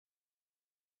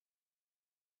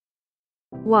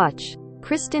Watch.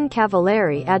 Kristin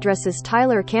Cavallari addresses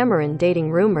Tyler Cameron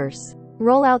dating rumors.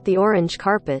 Roll out the orange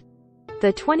carpet.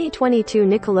 The 2022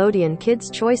 Nickelodeon Kids'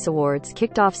 Choice Awards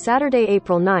kicked off Saturday,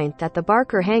 April 9th at the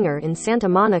Barker Hangar in Santa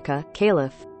Monica,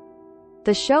 Calif.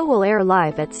 The show will air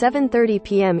live at 7:30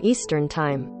 p.m. Eastern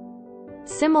Time.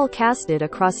 Simulcasted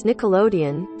across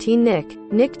Nickelodeon, Teen Nick,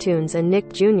 Nicktoons and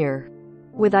Nick Jr.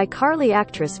 With iCarly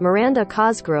actress Miranda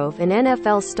Cosgrove and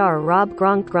NFL star Rob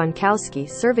Gronkowski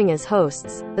serving as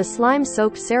hosts, the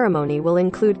slime-soaked ceremony will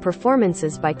include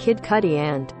performances by Kid Cudi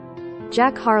and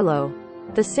Jack Harlow.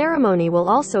 The ceremony will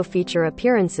also feature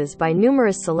appearances by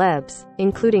numerous celebs,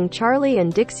 including Charli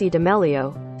and Dixie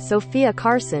D'Amelio, Sophia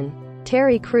Carson,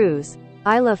 Terry Crews,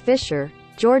 Isla Fisher,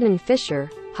 Jordan Fisher,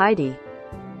 Heidi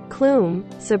Klum,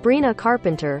 Sabrina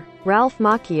Carpenter, Ralph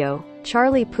Macchio,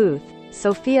 Charlie Puth,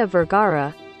 Sofia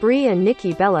Vergara, Brie and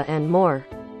Nikki Bella and more.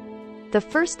 The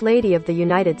First Lady of the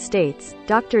United States,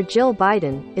 Dr. Jill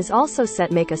Biden, is also set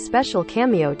to make a special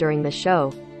cameo during the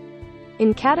show.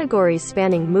 In categories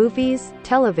spanning movies,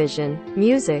 television,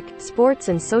 music, sports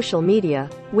and social media,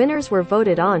 winners were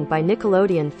voted on by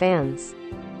Nickelodeon fans.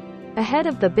 Ahead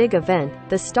of the big event,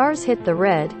 the stars hit the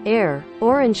red,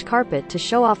 orange carpet to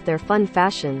show off their fun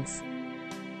fashions.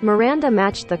 Miranda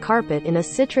matched the carpet in a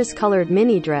citrus-colored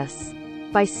mini dress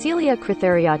by Celia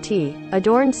Crithariati,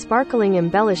 adorned sparkling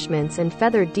embellishments and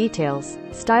feathered details,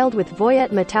 styled with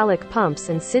voyette metallic pumps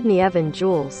and Sydney Evan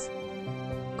jewels.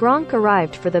 Gronk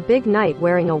arrived for the big night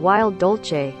wearing a wild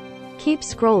dolce. Keep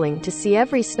scrolling to see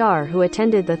every star who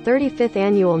attended the 35th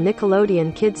annual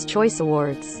Nickelodeon Kids' Choice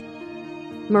Awards.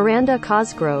 Miranda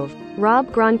Cosgrove, Rob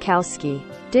Gronkowski,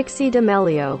 Dixie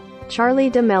D'Amelio,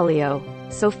 Charli D'Amelio,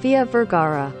 Sofia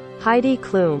Vergara, Heidi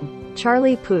Klum,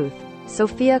 Charlie Puth,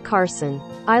 Sophia Carson,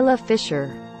 Isla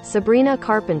Fisher, Sabrina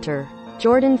Carpenter,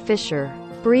 Jordan Fisher,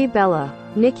 Brie Bella,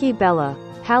 Nikki Bella,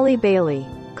 Halle Bailey,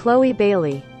 Chloe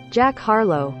Bailey, Jack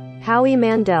Harlow, Howie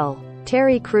Mandel,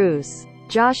 Terry Crews,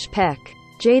 Josh Peck,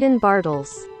 Jaden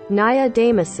Bartles, Nia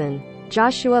Damison,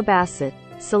 Joshua Bassett,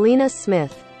 Selena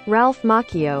Smith, Ralph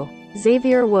Macchio,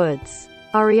 Xavier Woods,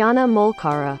 Ariana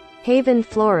Molcara, Haven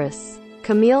Flores,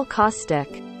 Camille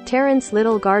Kostek, Terrence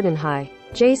Little Gardenhigh,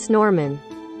 Jace Norman,